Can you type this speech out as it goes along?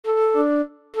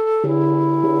Now,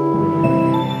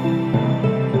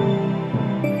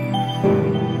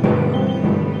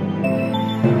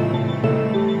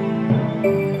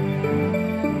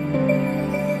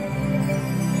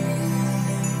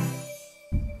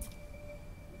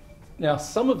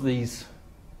 some of these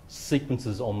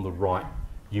sequences on the right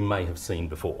you may have seen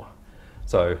before.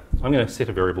 So I'm going to set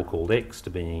a variable called x to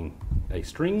being a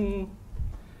string,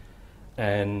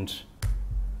 and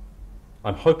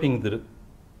I'm hoping that at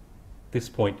this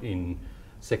point in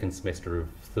second semester of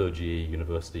third year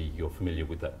university you're familiar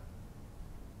with that.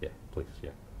 Yeah, please,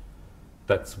 yeah.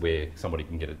 That's where somebody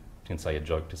can say a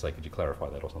joke to say, could you clarify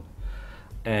that or something?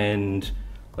 And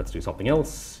let's do something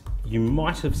else. You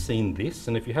might have seen this,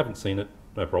 and if you haven't seen it,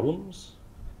 no problems.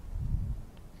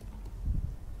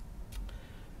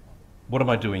 What am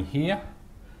I doing here?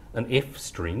 An F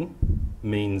string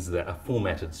means that a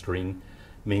formatted string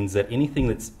means that anything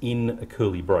that's in a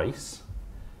curly brace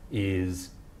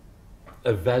is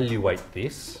evaluate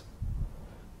this,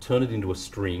 turn it into a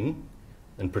string,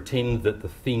 and pretend that the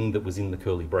thing that was in the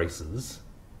curly braces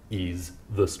is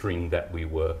the string that we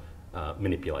were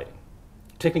manipulating.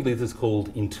 Technically, this is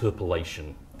called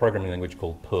interpolation. A programming language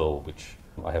called Perl, which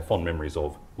I have fond memories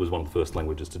of, was one of the first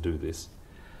languages to do this.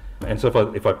 And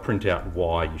so if I print out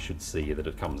Y, you should see that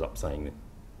it comes up saying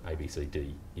A, B, C,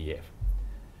 D, E, F.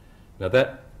 Now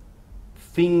that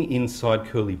thing inside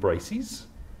curly braces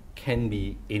can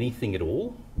be anything at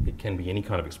all. It can be any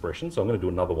kind of expression. So I'm going to do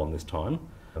another one this time.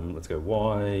 Let's go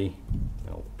Y,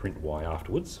 I'll print Y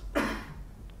afterwards.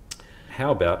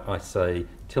 How about I say,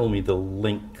 tell me the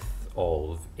length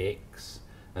of X,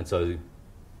 and so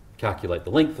calculate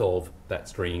the length of that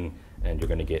string, and you're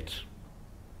going to get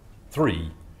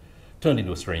 3 turned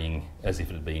into a string as if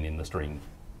it had been in the string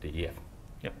DEF.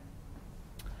 Yep.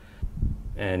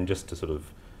 And just to sort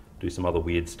of do some other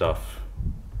weird stuff,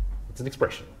 it's an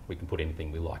expression. We can put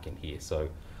anything we like in here. So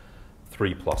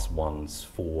 3 plus 1's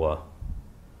 4.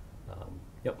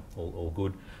 Yep, all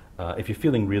good. If you're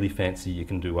feeling really fancy, you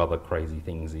can do other crazy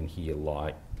things in here,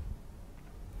 like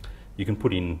you can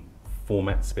put in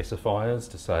format specifiers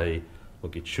to say,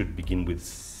 look, it should begin with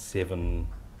 7,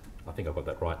 I think I got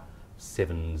that right,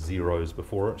 7 zeros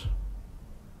before it.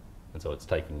 And so it's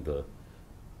taking the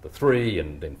 3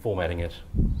 and then formatting it.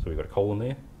 So we've got a colon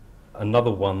there.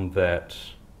 Another one that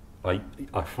I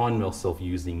find myself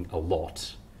using a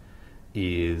lot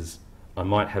is I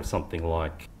might have something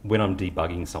like, when I'm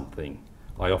debugging something,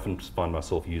 I often find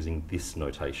myself using this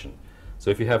notation. So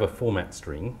if you have a format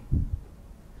string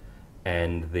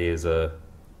and there's an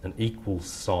equal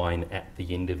sign at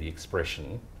the end of the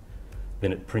expression,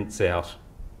 then it prints out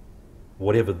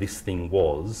whatever this thing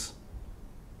was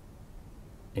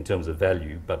in terms of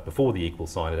value, but before the equal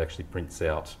sign it actually prints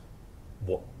out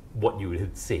what you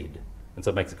had said. And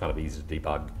so it makes it kind of easy to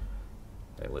debug.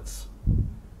 Okay, let's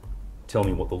tell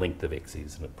me what the length of X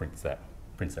is, and it prints that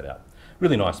out.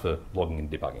 Really nice for logging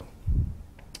and debugging.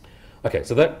 Okay,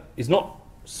 so that is not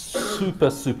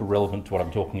super relevant to what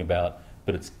I'm talking about,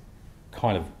 but it's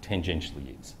kind of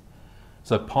tangentially is.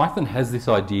 So Python has this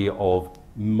idea of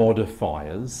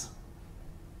modifiers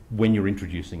when you're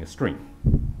introducing a string.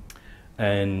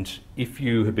 And if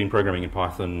you have been programming in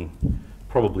Python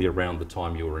probably around the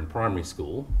time you were in primary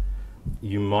school,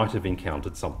 you might have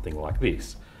encountered something like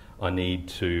this. I need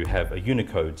to have a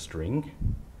Unicode string.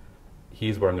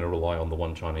 Here's where I'm going to rely on the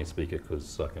one Chinese speaker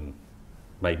because I can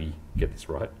maybe get this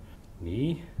right.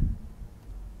 Ni,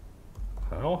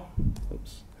 hao,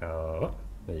 oops, hao,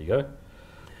 there you go.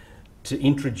 To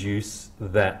introduce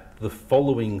that the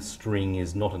following string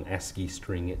is not an ASCII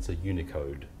string, it's a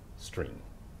Unicode string.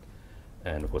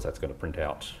 And of course that's going to print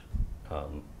out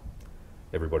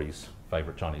everybody's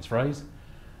favourite Chinese phrase.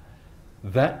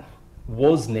 That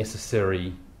was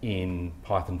necessary in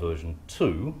Python version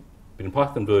 2, but in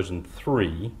Python version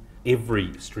 3,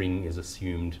 every string is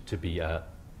assumed to be a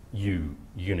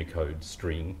Unicode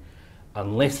string,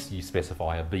 unless you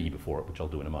specify a B before it, which I'll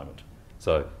do in a moment.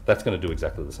 So that's going to do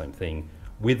exactly the same thing.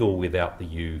 With or without the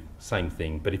U, same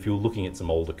thing. But if you're looking at some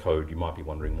older code, you might be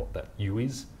wondering what that U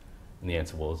is. And the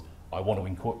answer was, I want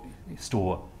to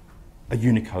store a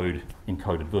Unicode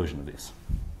encoded version of this.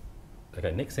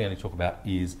 Okay, next thing I need to talk about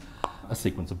is a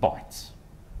sequence of bytes.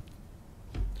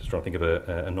 Just trying to think of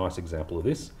a nice example of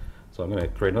this. So I'm going to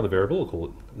create another variable, I'll call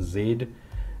it Z.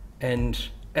 And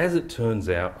as it turns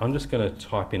out, I'm just going to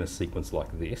type in a sequence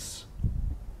like this.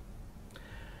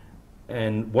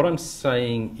 And what I'm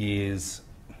saying is,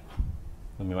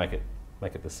 let me make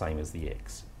it the same as the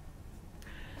X.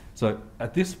 So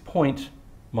at this point,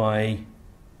 my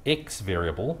X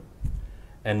variable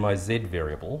and my Z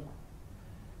variable,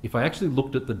 if I actually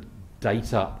looked at the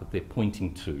data that they're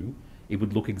pointing to, it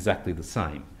would look exactly the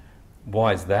same.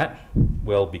 Why is that?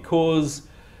 Well, because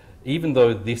even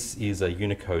though this is a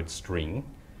Unicode string,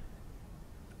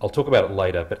 I'll talk about it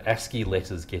later, but ASCII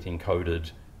letters get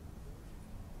encoded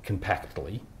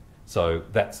compactly. So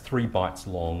that's 3 bytes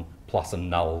long plus a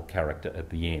null character at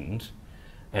the end.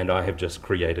 And I have just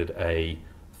created a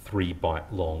 3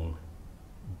 byte long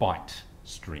byte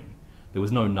string. There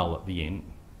was no null at the end.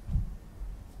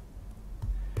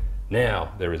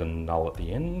 Now there is a null at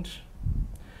the end.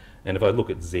 And if I look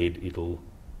at Z, it'll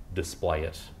display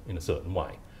it in a certain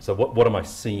way. So what am I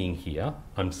seeing here?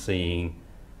 I'm seeing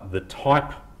the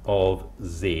type of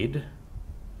Z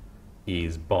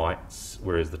is bytes,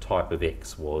 whereas the type of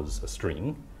X was a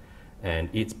string, and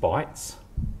it's bytes.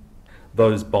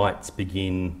 Those bytes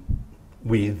begin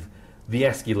with the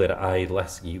ASCII letter A, the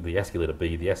ASCII letter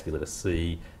B, the ASCII letter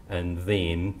C, and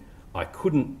then I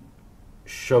couldn't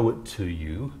show it to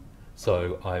you,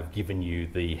 so I've given you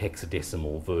the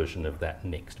hexadecimal version of that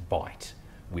next byte,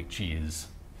 which is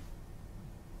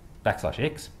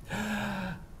 \x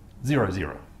 0,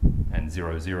 0. And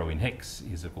 0, 0 in hex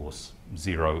is, of course,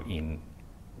 0 in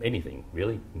anything,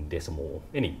 really, in decimal,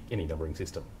 any numbering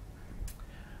system.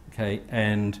 Okay,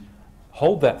 and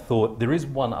hold that thought. There is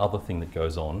one other thing that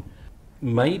goes on.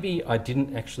 Maybe I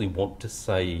didn't actually want to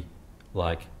say,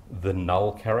 like, the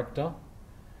null character.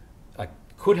 I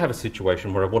could have a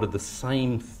situation where I wanted the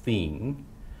same thing,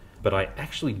 but I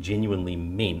actually genuinely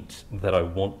meant that I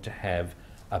want to have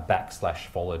a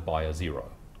 \/ followed by a 0.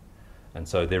 And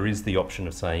so there is the option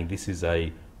of saying this is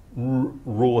a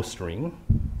raw string,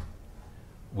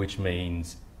 which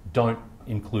means don't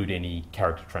include any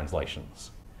character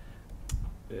translations.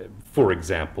 For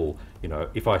example, you know,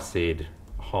 if I said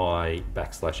hi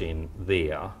 \n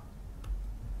there,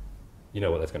 you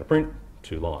know what that's going to print?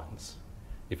 2 lines.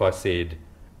 If I said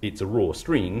it's a raw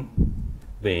string,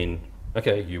 then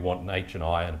okay, you want an H and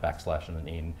I and a \/ and an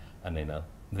N and then a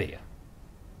there.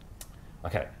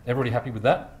 Okay, everybody happy with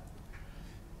that?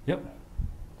 Yep.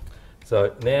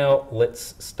 So now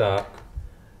let's start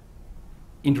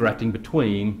interacting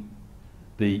between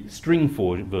the string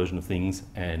version of things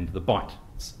and the bytes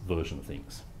version of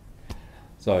things.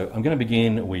 So I'm going to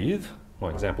begin with my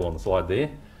example on the slide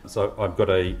there. So I've got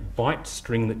a byte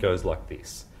string that goes like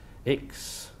this.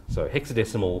 X, so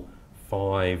hexadecimal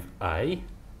 5A.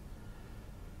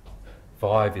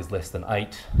 5 is less than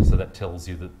 8, so that tells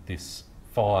you that this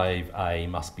 5A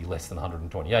must be less than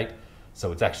 128.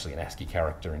 So it's actually an ASCII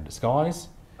character in disguise.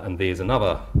 And there's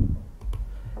another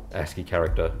ASCII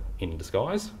character in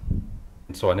disguise.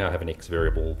 And so I now have an X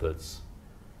variable that's,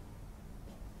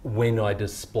 when I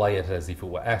display it as if it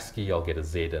were ASCII, I'll get a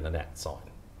Z and an @ sign.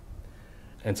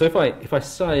 And so if I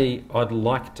say I'd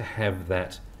like to have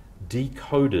that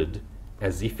decoded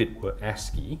as if it were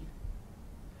ASCII,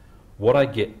 what I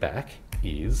get back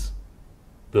is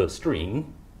the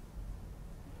string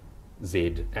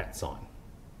Z @ sign.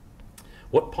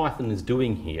 What Python is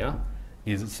doing here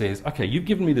is it says, okay, you've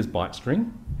given me this byte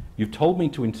string, you've told me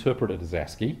to interpret it as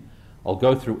ASCII, I'll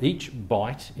go through each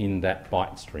byte in that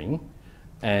byte string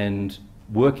and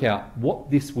work out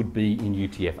what this would be in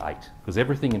UTF-8, because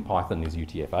everything in Python is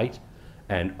UTF-8,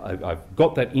 and I've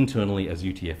got that internally as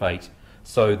UTF-8,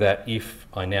 so that if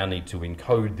I now need to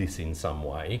encode this in some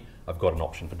way, I've got an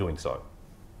option for doing so.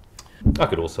 I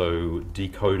could also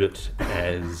decode it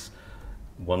as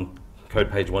code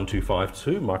page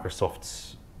 1252,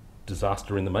 Microsoft's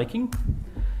disaster in the making.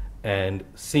 And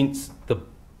since the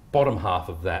bottom half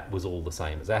of that was all the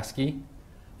same as ASCII,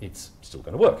 it's still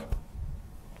going to work.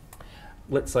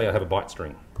 Let's say I have a byte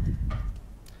string.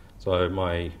 So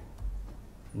my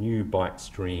new byte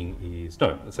string is,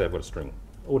 no, let's say I've got a string,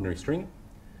 ordinary string,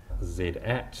 Z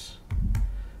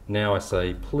 @. Now I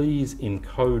say, please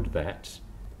encode that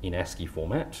in ASCII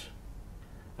format,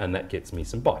 and that gets me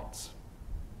some bytes.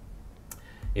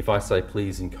 If I say,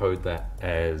 please encode that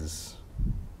as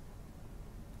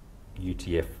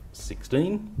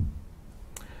UTF-16,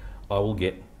 I will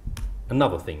get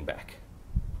another thing back.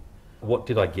 What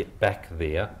did I get back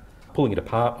there? Pulling it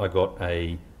apart, I got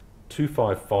a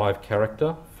 255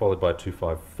 character, followed by a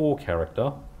 254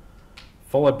 character,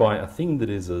 followed by a thing that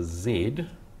is a Z,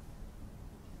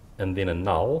 and then a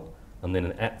null, and then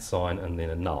an @ sign, and then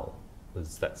a null.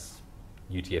 That's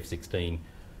UTF-16.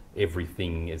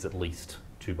 Everything is at least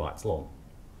 2 bytes long.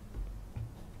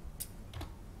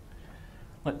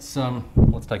 Let's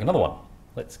take another one.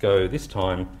 Let's go this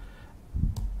time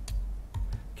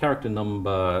character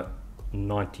number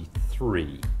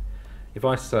 93. If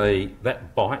I say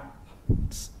that byte,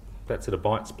 that set of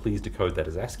bytes, please decode that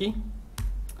as ASCII,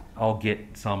 I'll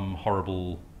get some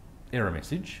horrible error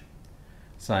message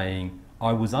saying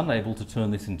I was unable to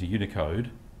turn this into Unicode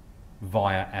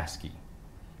via ASCII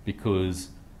because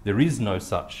there is no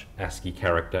such ASCII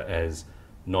character as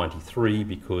 93,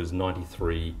 because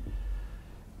 93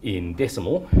 in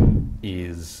decimal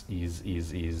is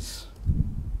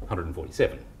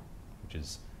 147, which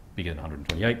is bigger than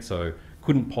 128, so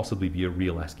couldn't possibly be a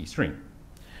real ASCII string.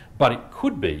 But it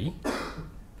could be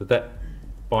that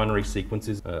binary sequence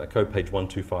is code page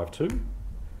 1252,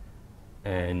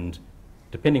 and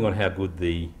depending on how good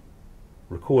the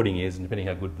recording is and depending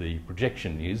how good the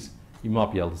projection is, you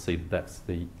might be able to see that that's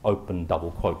the open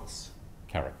double quotes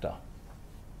character.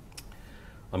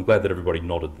 I'm glad that everybody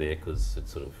nodded there, because it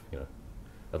sort of,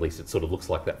 at least it sort of looks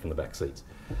like that from the back seats.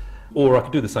 Or I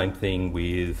could do the same thing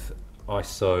with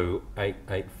ISO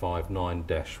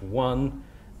 8859-1,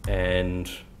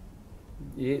 and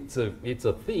it's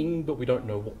a thing, but we don't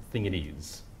know what thing it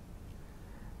is.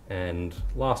 And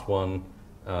last one,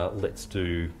 let's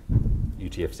do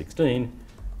UTF-16.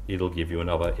 It'll give you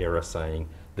another error saying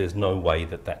there's no way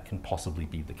that that can possibly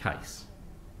be the case.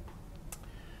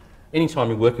 Anytime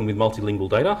you're working with multilingual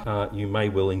data, you may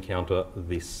well encounter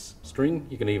this string.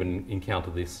 You can even encounter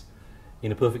this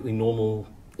in a perfectly normal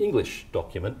English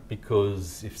document,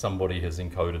 because if somebody has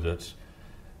encoded it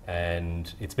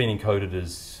and it's been encoded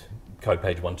as code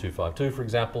page 1252, for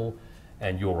example,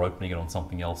 and you're opening it on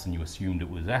something else and you assumed it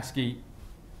was ASCII,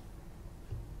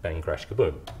 bang, crash,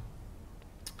 kaboom.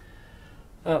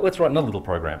 Let's write another little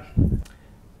program.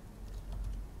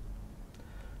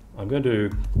 I'm going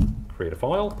to create a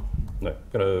file. No, I'm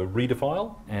going to read a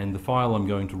file, and the file I'm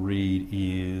going to read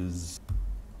is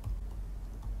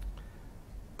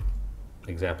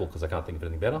example, because I can't think of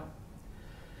anything better.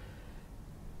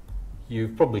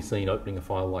 You've probably seen opening a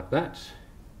file like that,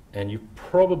 and you've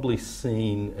probably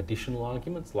seen additional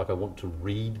arguments, like I want to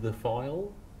read the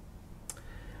file.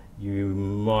 You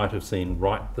might have seen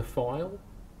write the file.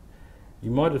 You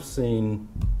might have seen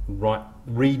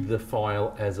read the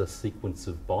file as a sequence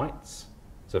of bytes.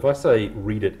 So if I say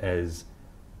read it as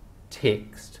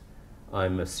text,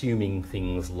 I'm assuming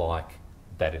things like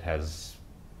that it has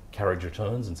carriage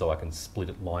returns, and so I can split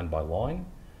it line by line.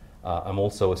 I'm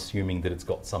also assuming that it's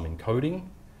got some encoding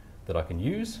that I can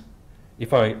use.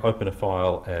 If I open a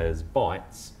file as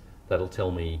bytes, that'll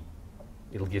tell me,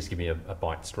 it'll just give me a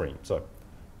byte stream. So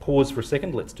pause for a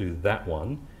second, let's do that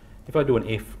one. If I do an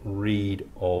f read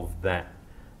of that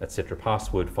etc.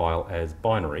 password file as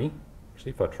binary,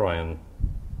 actually if I try and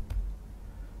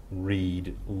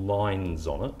read lines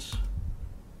on it,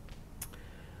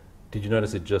 did you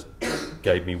notice it just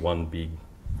gave me one big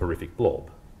horrific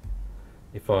blob?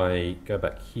 If I go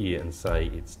back here and say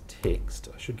it's text,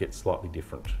 I should get slightly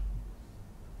different.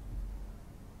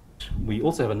 We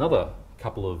also have another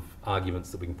couple of arguments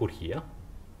that we can put here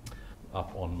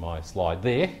up on my slide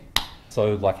there.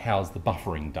 So like, how's the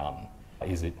buffering done?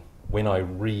 Is it when I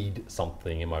read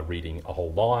something, am I reading a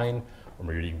whole line? Am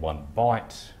I reading one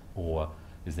byte? Or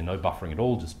is there no buffering at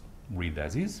all, just read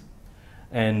as is?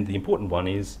 And the important one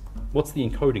is, what's the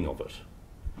encoding of it?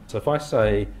 So if I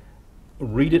say,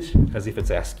 read it as if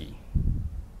it's ASCII,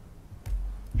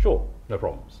 sure, no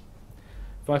problems.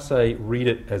 If I say, read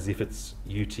it as if it's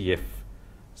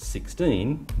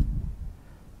UTF-16,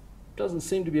 doesn't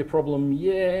seem to be a problem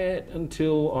yet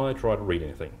until I try to read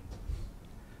anything.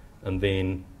 And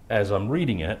then as I'm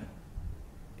reading it,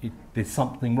 there's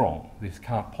something wrong. This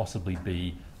can't possibly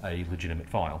be a legitimate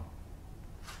file.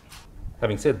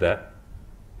 Having said that,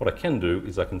 what I can do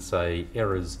is I can say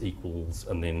errors equals,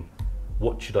 and then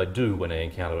what should I do when I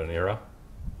encounter an error?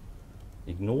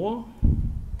 Ignore.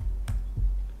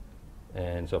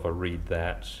 And so if I read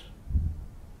that,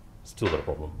 still got a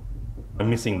problem. I'm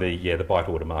missing the byte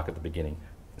order mark at the beginning.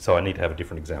 So I need to have a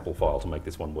different example file to make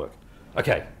this one work.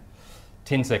 Okay,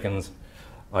 10 seconds.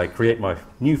 I create my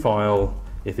new file,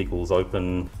 f equals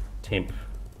open temp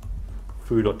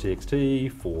foo.txt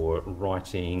for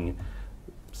writing,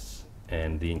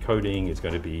 and the encoding is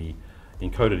going to be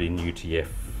encoded in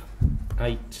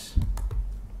UTF-8.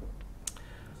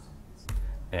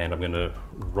 And I'm going to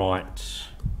write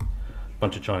a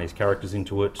bunch of Chinese characters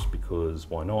into it, because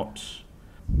why not?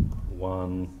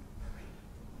 1,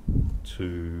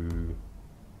 2,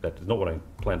 that is not what I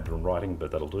planned on writing,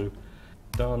 but that'll do.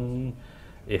 Done.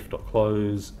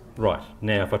 F.close. Right,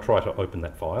 now if I try to open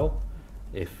that file,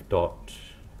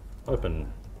 f.open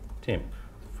temp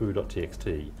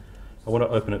foo.txt. I want to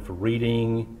open it for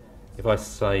reading. If I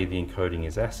say the encoding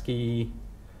is ASCII,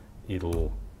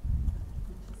 it'll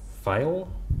fail.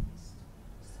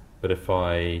 But if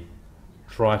I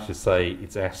try to say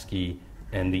it's ASCII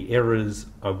and the errors,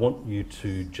 I want you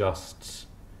to just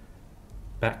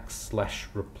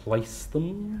 \replace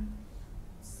them.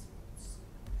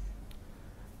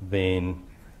 then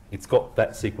it's got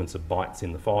that sequence of bytes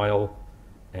in the file,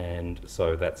 and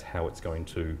so that's how it's going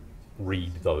to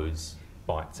read those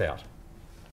bytes out.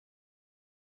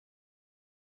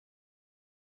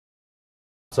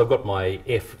 So I've got my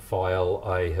F file,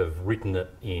 I have written it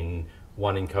in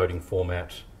one encoding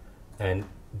format, and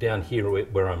down here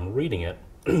where I'm reading it,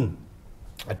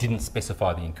 I didn't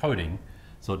specify the encoding,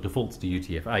 so it defaults to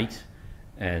UTF-8,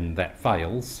 and that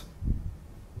fails.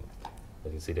 As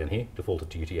you can see down here, defaulted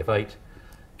to UTF-8.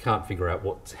 Can't figure out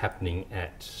what's happening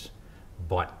at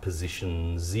byte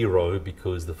position 0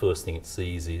 because the first thing it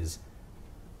sees is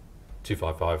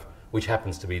 255, which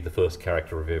happens to be the first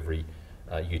character of every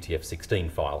UTF-16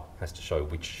 file. Has to show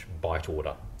which byte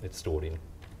order it's stored in.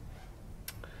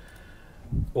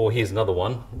 Or here's another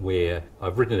one where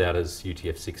I've written it out as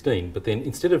UTF-16, but then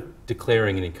instead of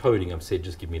declaring an encoding, I've said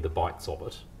just give me the bytes of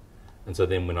it. And so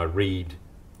then when I read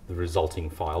the resulting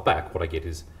file back, what I get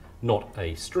is not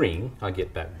a string, I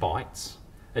get back bytes,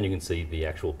 and you can see the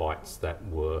actual bytes that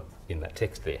were in that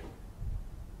text there.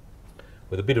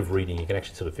 With a bit of reading, you can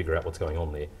actually sort of figure out what's going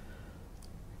on there.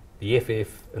 The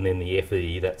FF and then the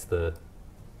FE,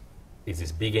 is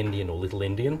this big endian or little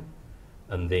endian,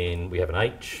 and then we have an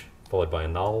H followed by a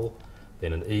null,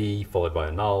 then an E followed by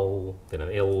a null, then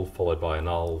an L followed by a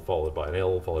null, followed by an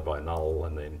L, followed by a null,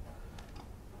 and then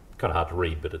kind of hard to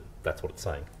read, but that's what it's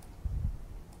saying.